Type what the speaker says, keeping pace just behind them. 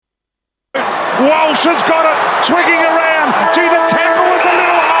Walsh has got it, twigging around. Gee, the tackle was a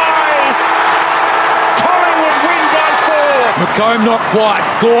little high. Collingwood win by 4. McComb not quite.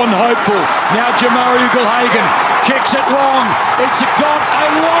 Gawn hopeful. Now Jamarra Ugle-Hagan kicks it long. It's got a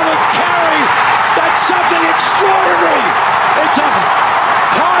lot of carry. That's something extraordinary. It's a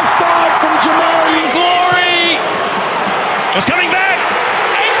high five from Jamarra. Glory. It's coming back.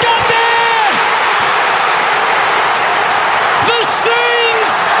 And got there. The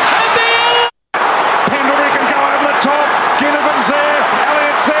Saints and the Pendlebury can go over the top. Ginnivan's there.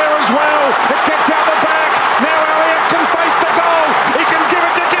 Elliott's there as well. It kicked out the back. Now Elliott can face the goal. He can give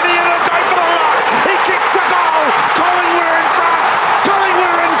it to Gideon and go for the lock. He kicks the goal. Collingwood are in front.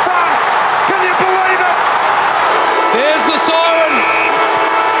 Collingwood are in front. Can you believe it? There's the siren.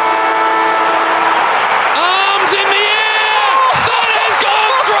 Arms in the air. That has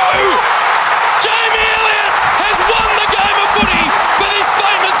gone through. Jamie Elliott has won the game of footy for this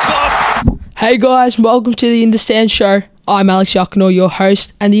famous club. Hey guys, welcome to the In The Stands show. I'm Alex Yakinor, your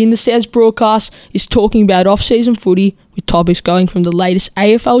host, and the In The Stands broadcast is talking about off-season footy with topics going from the latest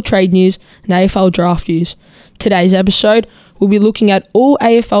AFL trade news and AFL draft news. Today's episode, we'll be looking at all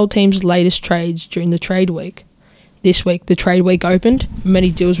AFL teams' latest trades during the trade week. This week, the trade week opened,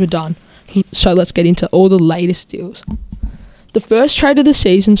 many deals were done, so let's get into all the latest deals. The first trade of the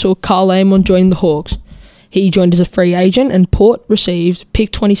season saw Carl Amon join the Hawks. He joined as a free agent and Port received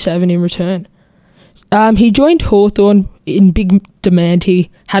pick 27 in return. He joined Hawthorn in big demand. He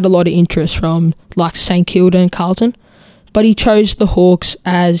had a lot of interest from like St Kilda and Carlton, but he chose the Hawks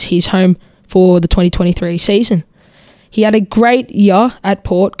as his home for the 2023 season. He had a great year at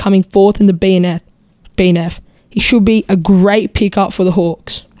Port, coming fourth in the BNF. He should be a great pickup for the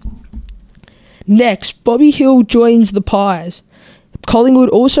Hawks. Next, Bobby Hill joins the Pies. Collingwood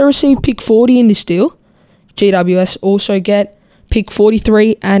also received pick 40 in this deal. GWS also get pick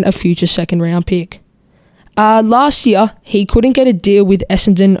 43 and a future second round pick. Last year, he couldn't get a deal with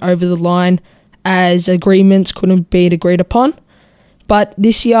Essendon over the line as agreements couldn't be agreed upon. But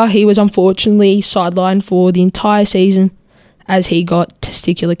this year, he was unfortunately sidelined for the entire season as he got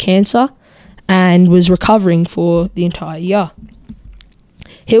testicular cancer and was recovering for the entire year.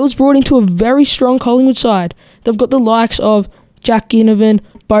 He was brought into a very strong Collingwood side. They've got the likes of Jack Ginnivan,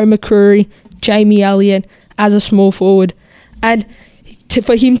 Beau McCreery, Jamie Elliott as a small forward. And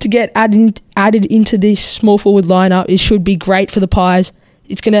for him to get added into this small forward lineup, it should be great for the Pies.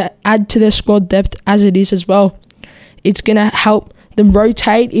 It's going to add to their squad depth as it is as well. It's going to help them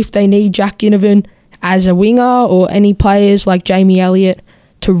rotate if they need Jack Ginnivan as a winger or any players like Jamie Elliott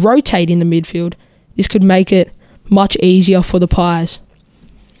to rotate in the midfield. This could make it much easier for the Pies.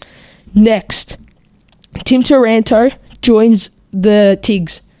 Next, Tim Taranto joins the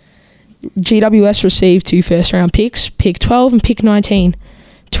Tigs. GWS received 2 first-round picks, pick 12 and pick 19.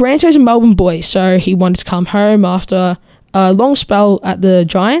 Taranto's a Melbourne boy, so he wanted to come home after a long spell at the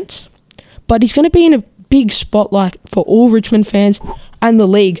Giants. But he's going to be in a big spotlight for all Richmond fans and the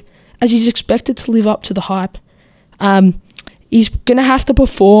league, as he's expected to live up to the hype. He's going to have to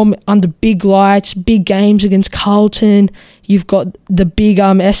perform under big lights, big games against Carlton. You've got the big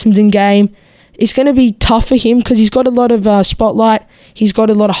Essendon game. It's going to be tough for him because he's got a lot of spotlight, he's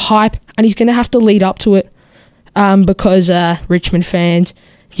got a lot of hype, and he's going to have to lead up to it because Richmond fans,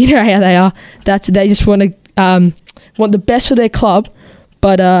 you know how they are. They just want the best for their club,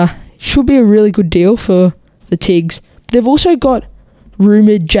 but should be a really good deal for the Tigs. They've also got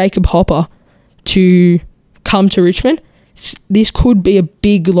rumoured Jacob Hopper to come to Richmond. This could be a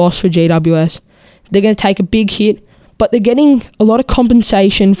big loss for GWS. They're going to take a big hit, but they're getting a lot of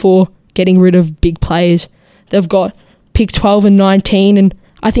compensation for getting rid of big players. They've got pick 12 and 19, and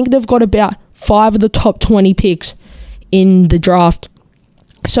I think they've got about 5 of the top 20 picks in the draft.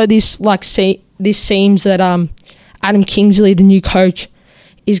 So this seems that Adam Kingsley, the new coach,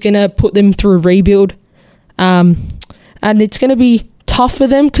 is going to put them through a rebuild, and it's going to be tough for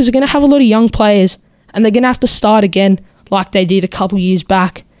them because they're going to have a lot of young players, and they're going to have to start again like they did a couple years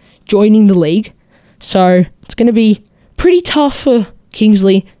back, joining the league. So it's going to be pretty tough for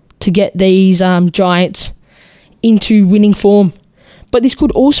Kingsley to get these Giants into winning form. But this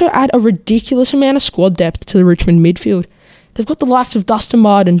could also add a ridiculous amount of squad depth to the Richmond midfield. They've got the likes of Dustin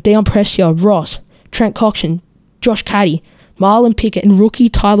Martin, Dion Prestia, Ross, Trent Coxon, Josh Caddy, Marlon Pickett and rookie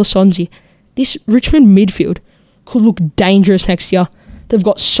Tyler Sonsie. This Richmond midfield could look dangerous next year. They've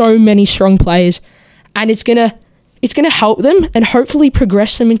got so many strong players, and it's gonna help them and hopefully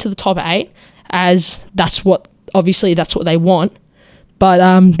progress them into the top 8, as that's what they want.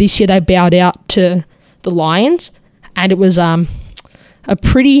 But this year they bowed out to the Lions, and it was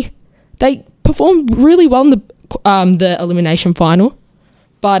they performed really well in the elimination final,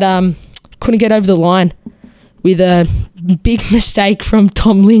 but couldn't get over the line with a big mistake from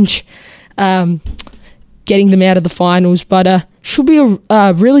Tom Lynch getting them out of the finals. But should be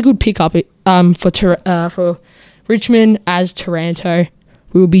a really good pickup for Richmond as Taranto.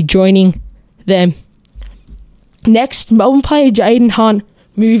 We will be joining them. Next, Melbourne player Jaden Hunt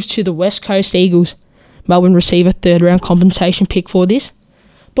moves to the West Coast Eagles. Melbourne receive a third-round compensation pick for this.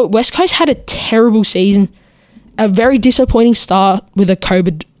 But West Coast had a terrible season. A very disappointing start with a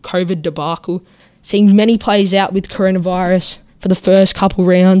COVID debacle, seeing many players out with coronavirus for the first couple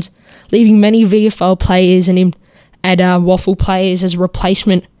rounds, leaving many VFL players and Waffle players as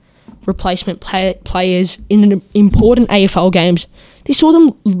replacement players in important AFL games. They saw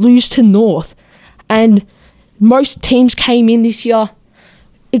them lose to North, and most teams came in this year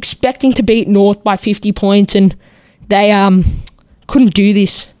expecting to beat North by 50 points, and they couldn't do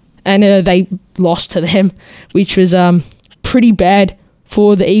this, and they lost to them, which was pretty bad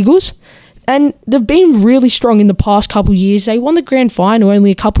for the Eagles. And they've been really strong in the past couple of years. They won the grand final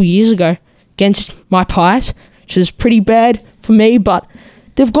only a couple of years ago against my Pies, which is pretty bad for me, but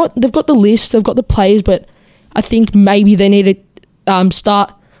they've got the list, they've got the players, but I think maybe they need to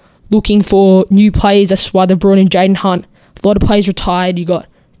start looking for new players. That's why they've brought in Jaden Hunt. A lot of players retired. You got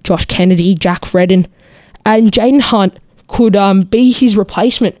Josh Kennedy, Jack Redden, and Jaden Hunt could be his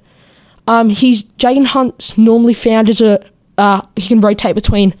replacement. Jaden Hunt's normally found as he can rotate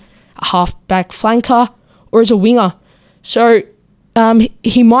between a half-back flanker or as a winger. So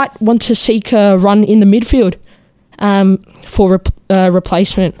he might want to seek a run in the midfield for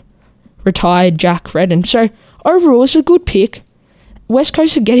replacement retired Jack Redden. So overall, it's a good pick. West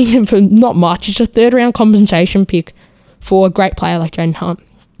Coast are getting him for not much. It's a third-round compensation pick for a great player like Jaden Hunt.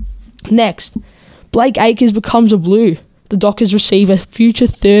 Next, Blake Acres becomes a Blue. The Dockers receive a future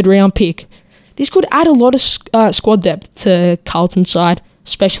third-round pick. This could add a lot of squad depth to Carlton's side,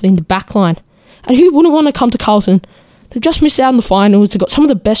 especially in the back line. And who wouldn't want to come to Carlton? They've just missed out in the finals. They've got some of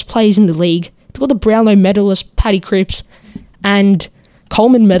the best players in the league. They've got the Brownlow medalist, Paddy Cripps, and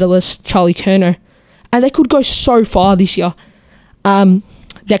Coleman medalist, Charlie Curnow. And they could go so far next year. And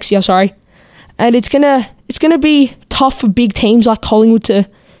it's gonna be tough for big teams like Collingwood to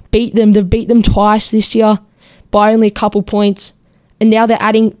beat them. They've beat them twice this year by only a couple points. And now they're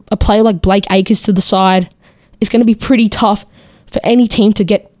adding a player like Blake Acres to the side. It's going to be pretty tough for any team to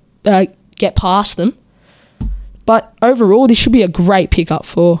get past them. But overall, this should be a great pickup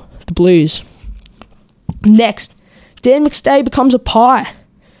for the Blues. Next, Dan McStay becomes a Pie.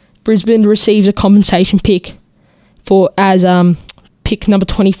 Brisbane receives a compensation pick as pick number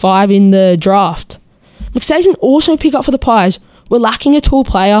 25 in the draft. McStay's an awesome pickup for the Pies. We're lacking a tall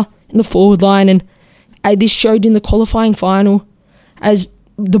player in the forward line, and this showed in the qualifying final as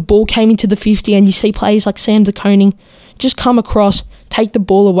the ball came into the 50 and you see players like Sam De Koning just come across, take the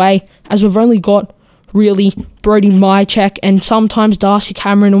ball away, as we've only got really Brody Mychek and sometimes Darcy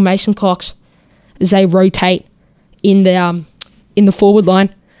Cameron or Mason Cox as they rotate in the forward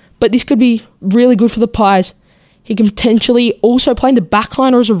line. But this could be really good for the Pies. He can potentially also play in the back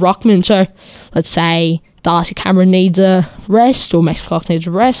line or as a ruckman. So let's say Darcy Cameron needs a rest or Mason Cox needs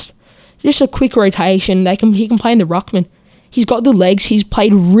a rest. Just a quick rotation. He can play in the ruckman. He's got the legs. He's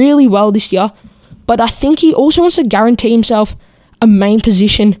played really well this year. But I think he also wants to guarantee himself a main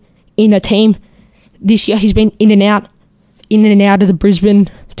position in a team. This year he's been in and out of the Brisbane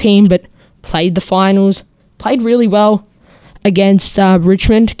team, but played the finals. Played really well against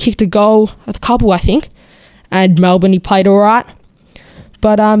Richmond. Kicked a goal, a couple I think. And Melbourne, he played all right.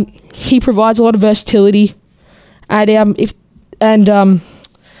 But he provides a lot of versatility. And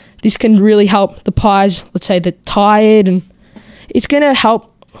this can really help the Pies. Let's say they're tired, and it's going to help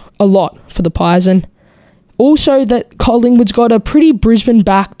a lot for the Pies. And also that Collingwood's got a pretty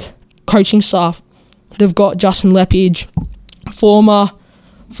Brisbane-backed coaching staff. They've got Justin Lepage, former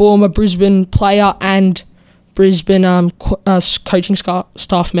Brisbane player and Brisbane coaching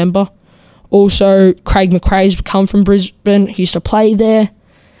staff member. Also, Craig McRae's come from Brisbane. He used to play there.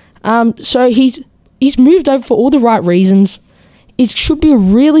 So he's moved over for all the right reasons. It should be a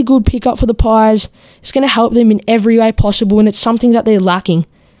really good pickup for the Pies. It's going to help them in every way possible, and it's something that they're lacking,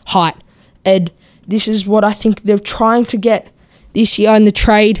 height. And this is what I think they're trying to get this year in the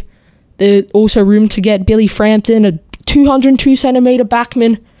trade. There's also room to get Billy Frampton, a 202cm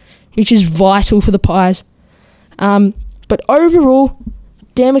backman, which is vital for the Pies. But overall,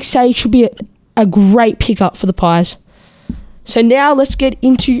 Dan McStay should be a great pickup for the Pies. So now let's get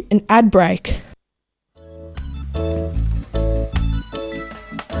into an ad break.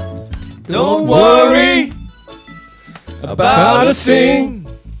 Don't worry about a thing,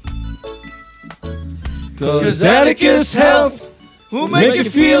 'cause Atticus Health we'll make you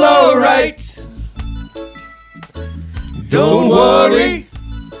feel alright. Don't worry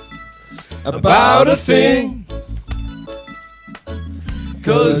about a thing,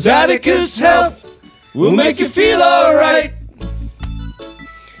 'cause Atticus Health will make you feel alright.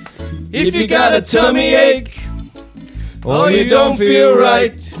 If you got a tummy ache, or you don't feel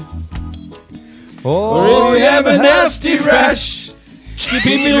right, or if you have a nasty rash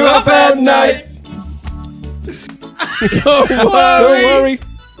keeping you up at night, don't worry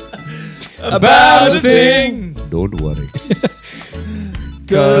about a thing. Don't worry.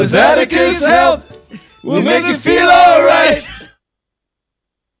 'Cause Atticus Health will make you feel alright.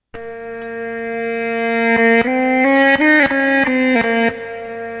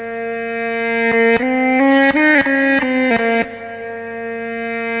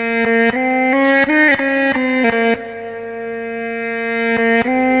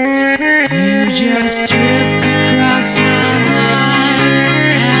 Just drift across my mind,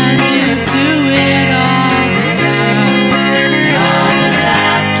 and you do it all the time. You're the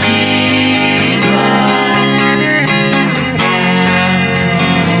lucky one, time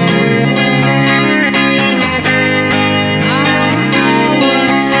cold. I don't know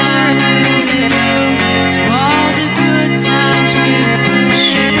what time will do to all the good times we've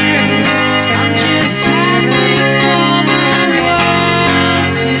pursued. I'm just happy for my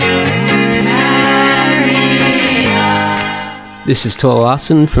world to. This is Tola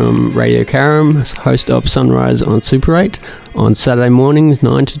Larson from Radio Karam, host of Sunrise on Super 8 on Saturday mornings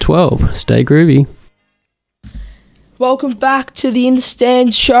 9 to 12. Stay groovy. Welcome back to the In the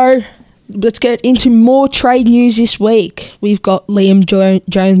Stands show. Let's get into more trade news this week. We've got Liam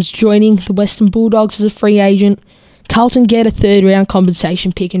Jones joining the Western Bulldogs as a free agent. Carlton get a third round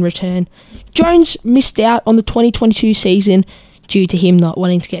compensation pick in return. Jones missed out on the 2022 season due to him not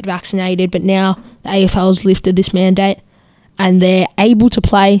wanting to get vaccinated, but now the AFL has lifted this mandate and they're able to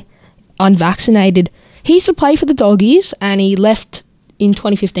play unvaccinated. He used to play for the Doggies and he left in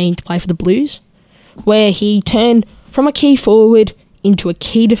 2015 to play for the Blues, where he turned from a key forward into a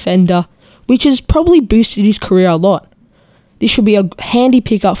key defender, which has probably boosted his career a lot. This should be a handy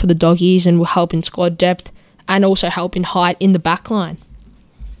pickup for the Doggies and will help in squad depth and also help in height in the backline.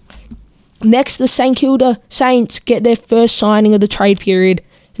 Next, the St Kilda Saints get their first signing of the trade period,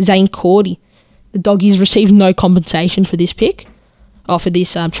 Zane Cordy. The Doggies received no compensation for this pick, or for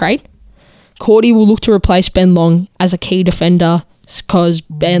this trade. Cordy will look to replace Ben Long as a key defender because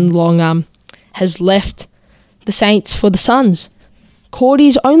Ben Long has left the Saints for the Suns.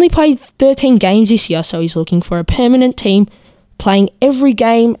 Cordy's only played 13 games this year, so he's looking for a permanent team playing every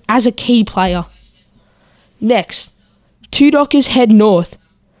game as a key player. Next, two Dockers head north.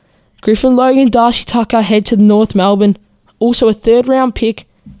 Griffin Logan, Darcy Tucker head to North Melbourne. Also a third round pick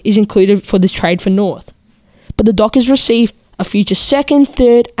is included for this trade for North. But the Dockers receive a future second,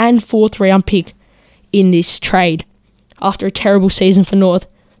 third and fourth round pick in this trade. After a terrible season for North,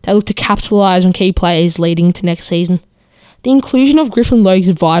 they look to capitalise on key players leading into next season. The inclusion of Griffin Logan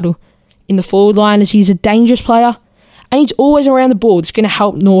is vital in the forward line as he's a dangerous player and he's always around the ball. It's going to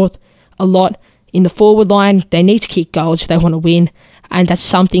help North a lot in the forward line. They need to kick goals if they want to win, and that's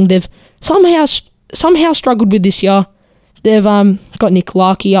something they've somehow struggled with this year. They've got Nick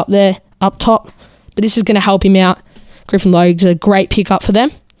Larkey up top, but this is going to help him out. Griffin Logan's a great pickup for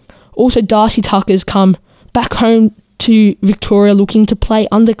them. Also, Darcy Tucker's come back home to Victoria looking to play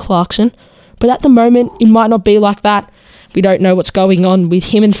under Clarkson, but at the moment it might not be like that. We don't know what's going on with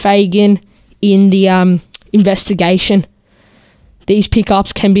him and Fagan in the investigation. These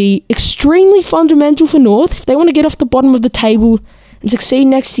pickups can be extremely fundamental for North if they want to get off the bottom of the table and succeed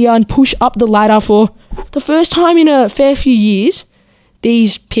next year and push up the ladder for the first time in a fair few years.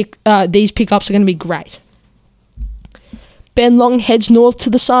 These pickups are going to be great. Ben Long heads north to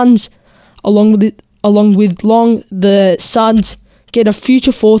the Suns. Along with Long, the Suns get a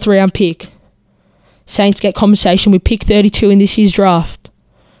future fourth round pick. Saints get compensation with pick 32 in this year's draft.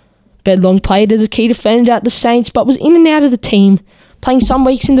 Ben Long played as a key defender at the Saints, but was in and out of the team, playing some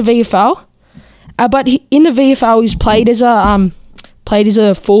weeks in the VFL. But in the VFL, he's played as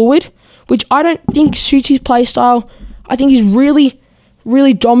a forward, which I don't think suits his play style. I think he's really,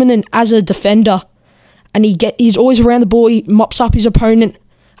 really dominant as a defender, and he's always around the ball. He mops up his opponent,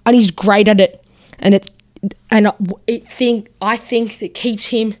 and he's great at it. I think that keeps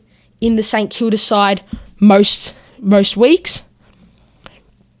him in the St Kilda side most weeks.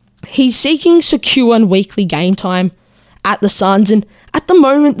 He's seeking secure and weekly game time at the Suns, and at the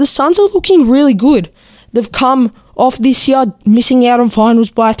moment the Suns are looking really good. They've come off this year missing out on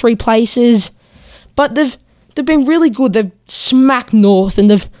finals by 3 places, but they've been really good. They've smacked North and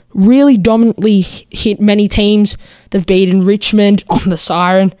they've really dominantly hit many teams. They've beaten Richmond on the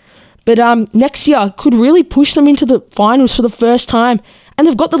siren. But next year could really push them into the finals for the first time. And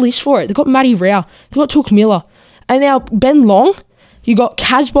they've got the list for it. They've got Matty Rao. They've got Took Miller. And now Ben Long. You got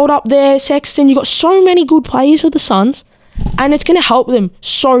Casbolt up there, Sexton. You got so many good players for the Suns. And it's going to help them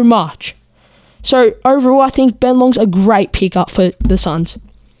so much. So overall, I think Ben Long's a great pickup for the Suns.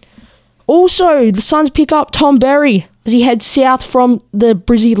 Also, the Suns pick up Tom Berry as he heads south from the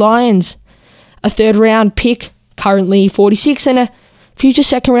Brizzy Lions. A third-round pick, currently 46, and a future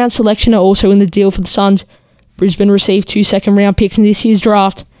second-round selection are also in the deal for the Suns. Brisbane received 2 second-round picks in this year's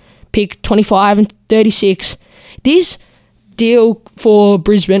draft, pick 25 and 36. This deal for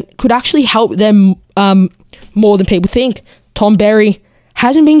Brisbane could actually help them more than people think. Tom Berry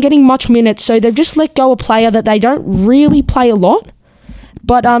hasn't been getting much minutes, so they've just let go a player that they don't really play a lot.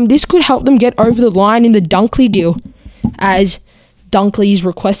 But this could help them get over the line in the Dunkley deal, as Dunkley's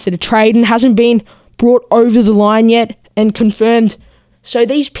requested a trade and hasn't been brought over the line yet and confirmed. So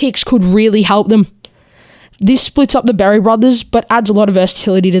these picks could really help them. This splits up the Berry brothers, but adds a lot of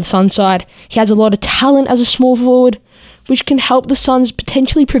versatility to the Suns side. He has a lot of talent as a small forward, which can help the Suns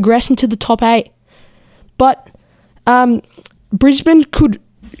potentially progress into the top 8. But Brisbane could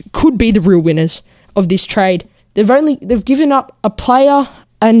be the real winners of this trade. They've given up a player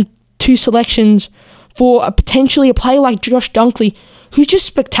and 2 selections for potentially a player like Josh Dunkley, who's just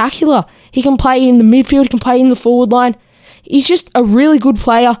spectacular. He can play in the midfield, he can play in the forward line. He's just a really good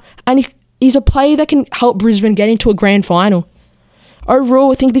player, and he's a player that can help Brisbane get into a grand final.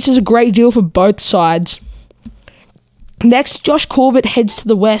 Overall, I think this is a great deal for both sides. Next, Josh Corbett heads to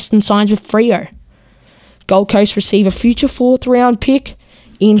the west and signs with Freo. Gold Coast receive a future 4th-round pick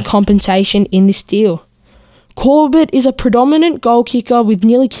in compensation in this deal. Corbett is a predominant goal kicker with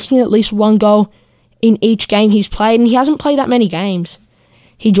nearly kicking at least 1 goal in each game he's played, and he hasn't played that many games.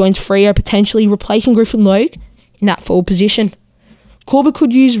 He joins Freo, potentially replacing Griffin Logue in that forward position. Corbett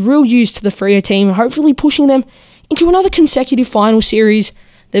could use real use to the Freo team, hopefully pushing them into another consecutive final series.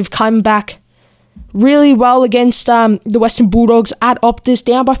 They've come back really well against the Western Bulldogs at Optus,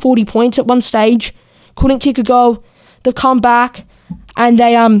 down by 40 points at one stage. Couldn't kick a goal. They've come back and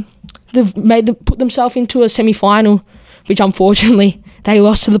they've put themselves into a semi-final, which unfortunately they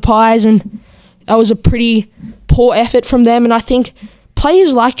lost to the Pies, and that was a pretty poor effort from them. And I think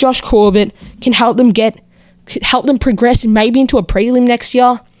players like Josh Corbett can help them progress maybe into a prelim next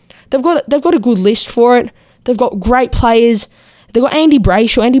year. They've got a good list for it. They've got great players. They've got Andy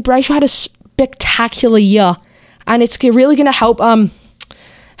Brayshaw. Andy Brayshaw had a spectacular year, and it's really going to help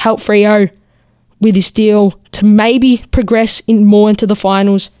Freo with this deal to maybe progress more into the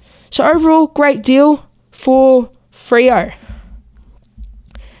finals. So overall, great deal for Freo.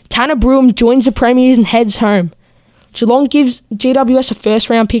 Tanner Bruham joins the Premiers and heads home. Geelong gives GWS a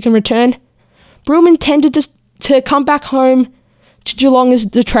 1st-round pick in return. Bruham intended to come back home to Geelong as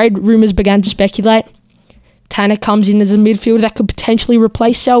the trade rumours began to speculate. Tanner comes in as a midfielder that could potentially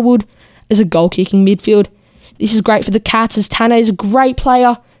replace Selwood as a goal-kicking midfield. This is great for the Cats, as Tanner is a great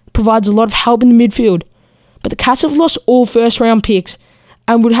player, provides a lot of help in the midfield. But the Cats have lost all 1st-round picks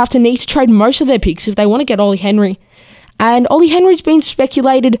and would have to need to trade most of their picks if they want to get Ollie Henry. And Ollie Henry's been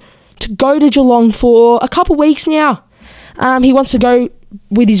speculated to go to Geelong for a couple weeks now. He wants to go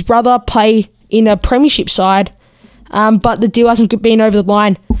with his brother, play in a premiership side, but the deal hasn't been over the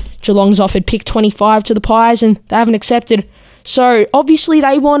line. Geelong's offered pick 25 to the Pies, and they haven't accepted. So obviously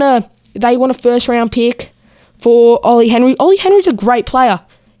they want a 1st-round pick for Ollie Henry. Ollie Henry's a great player.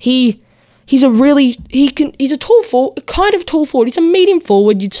 He's a tall forward, kind of tall forward. He's a medium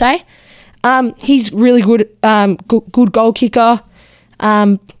forward, you'd say. He's really good goal kicker.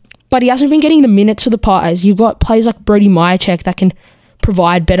 But he hasn't been getting the minutes for the Pies. You've got players like Brody Myercheck that can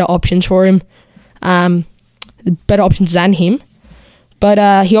provide better options for him, better options than him.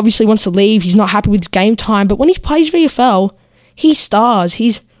 But he obviously wants to leave. He's not happy with his game time. But when he plays VFL, he stars.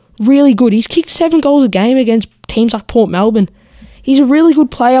 He's really good. He's kicked 7 goals a game against teams like Port Melbourne. He's a really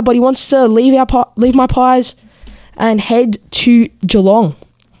good player, but he wants to leave my Pies and head to Geelong.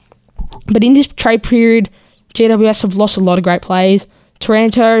 But in this trade period, GWS have lost a lot of great players.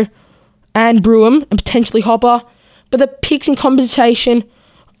 Taranto and Bruham and potentially Hopper. But the picks in compensation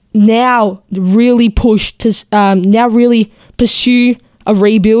now really push to really pursue a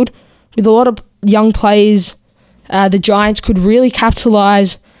rebuild with a lot of young players. The Giants could really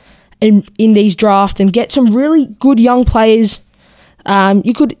capitalise in these drafts and get some really good young players.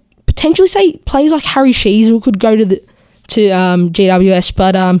 You could potentially say players like Harry Sheezel could go to GWS,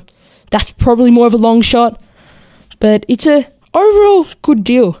 but that's probably more of a long shot. But it's a overall good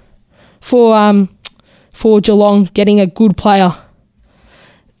deal for Geelong getting a good player.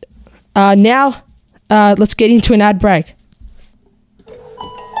 Now, let's get into an ad break.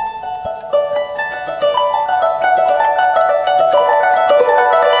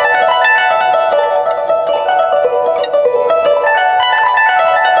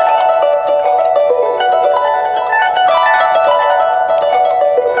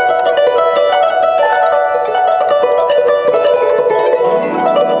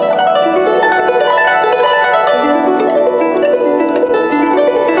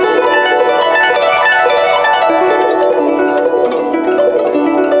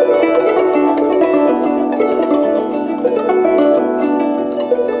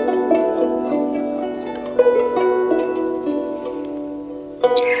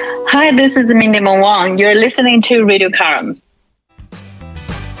 Hi, this is Mindy Wang. You're listening to Radio Karam.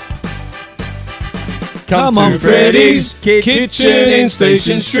 Come on, Freddy's Kitchen in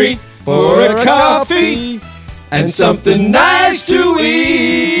Station Street for a coffee and something nice to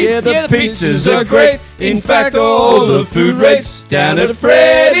eat. Yeah, the pizzas are great. In fact, all the food rates down at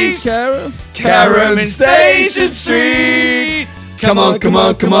Freddy's Karam in Station Street. Come on, come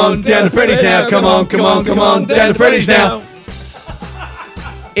on, come on, down to Freddy's now. Come on, come on, come on, down to Freddy's now.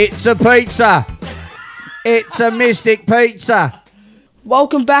 It's a pizza. It's a Mystic Pizza.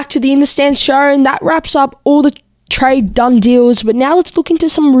 Welcome back to the In the Stands show, and that wraps up all the trade done deals. But now let's look into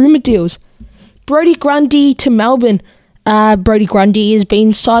some rumour deals. Brodie Grundy to Melbourne. Brodie Grundy has been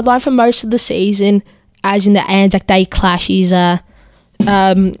sidelined for most of the season, as in the Anzac Day clash. He's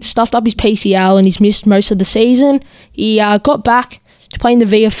stuffed up his PCL and he's missed most of the season. He got back to playing the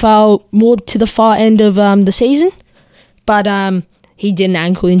VFL more to the far end of the season, but he did an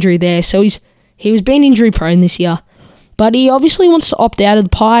ankle injury there, so he was being injury prone this year. But he obviously wants to opt out of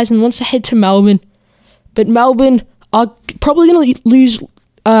the Pies and wants to head to Melbourne. But Melbourne are probably going to lose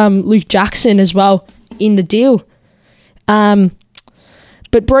Luke Jackson as well in the deal. But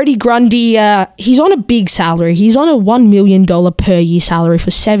Brodie Grundy, he's on a big salary. He's on a $1 million per year salary for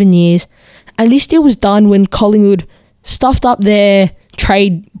 7 years. And this deal was done when Collingwood stuffed up their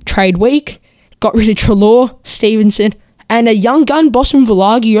trade week, got rid of Treloar, Stevenson, and a young gun, Boston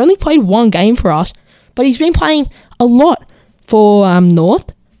Vilagi, who only played one game for us, but he's been playing a lot for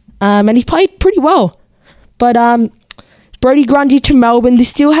North, and he played pretty well. But Brodie Grundy to Melbourne, this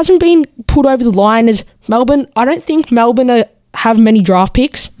still hasn't been put over the line as Melbourne. I don't think Melbourne have many draft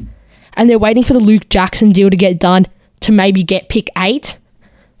picks, and they're waiting for the Luke Jackson deal to get done to maybe get pick 8,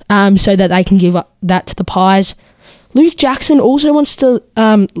 so that they can give up that to the Pies. Luke Jackson also wants to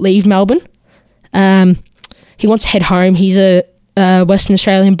leave Melbourne. He wants to head home. He's a Western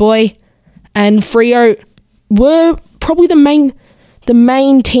Australian boy, and Freo were probably the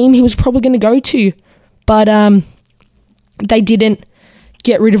main team he was probably going to go to, but they didn't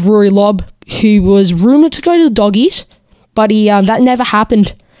get rid of Rory Lobb, who was rumoured to go to the Doggies, but that never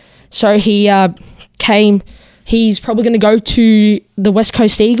happened. So he's probably going to go to the West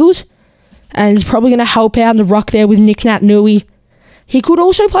Coast Eagles, and he's probably going to help out in the ruck there with Nick Naitanui. He could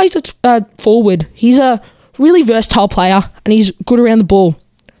also play forward. He's a really versatile player, and he's good around the ball.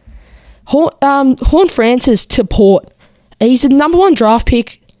 Horn Francis to Port. He's the number 1 draft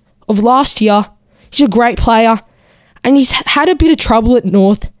pick of last year. He's a great player, and he's had a bit of trouble at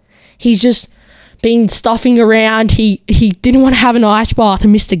North. He's just been stuffing around. He didn't want to have an ice bath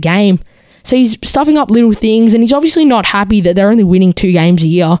and missed a game. So he's stuffing up little things, and he's obviously not happy that they're only winning 2 games a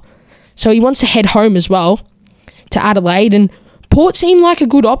year. So he wants to head home as well to Adelaide, and Port seemed like a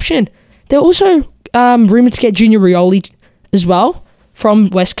good option. They're also rumoured to get Junior Rioli as well from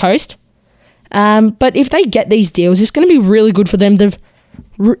West Coast. But if they get these deals, it's going to be really good for them. They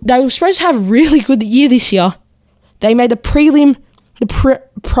were supposed to have a really good year this year. They made the prelim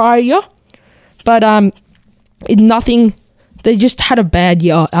prior year, but nothing. They just had a bad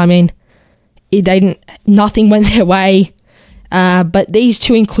year. I mean, nothing went their way. But these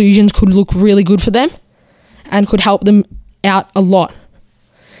 2 inclusions could look really good for them and could help them out a lot.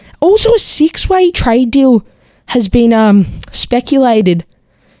 Also, a 6-way trade deal has been speculated.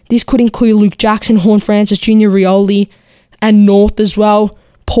 This could include Luke Jackson, Horn Francis, Junior Rioli, and North as well.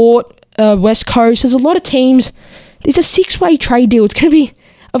 Port, West Coast. There's a lot of teams. It's a 6-way trade deal. It's going to be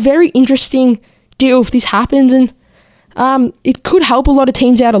a very interesting deal if this happens, and it could help a lot of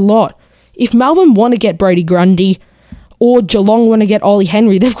teams out a lot. If Melbourne want to get Brodie Grundy or Geelong want to get Ollie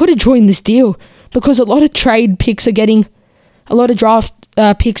Henry, they've got to join this deal because a lot of draft picks are getting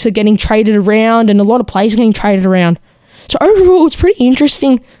traded around, and a lot of players are getting traded around. So overall, it's pretty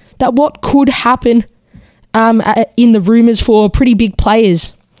interesting that what could happen in the rumours for pretty big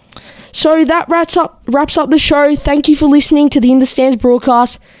players. So that wraps up the show. Thank you for listening to the In the Stands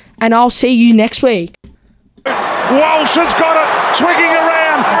broadcast, and I'll see you next week. Walsh has got it, swigging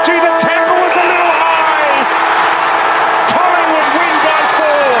around. Gee, the tackle was a little high.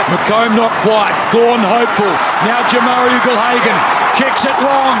 McComb not quite. Gawn hopeful. Now Jamari Ugle-Hagan kicks it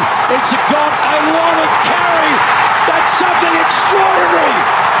long. It's got a lot of carry. That's something extraordinary.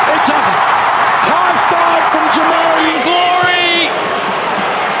 It's a high five from Jamari. Glory!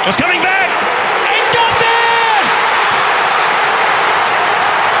 It's coming back! And got there!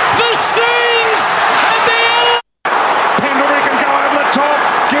 The scenes at the Pendlebury can go over the top.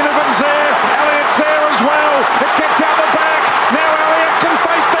 Ginnivan's there. Elliott's there as well. It kicked out the back. Now Elliott can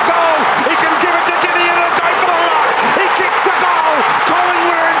face the goal. He can give it to Gideon and go for the luck. He kicks the goal.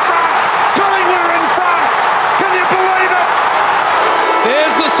 Collingwood in front. Collingwood in front. Can you believe it?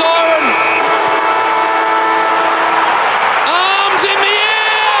 There's the siren.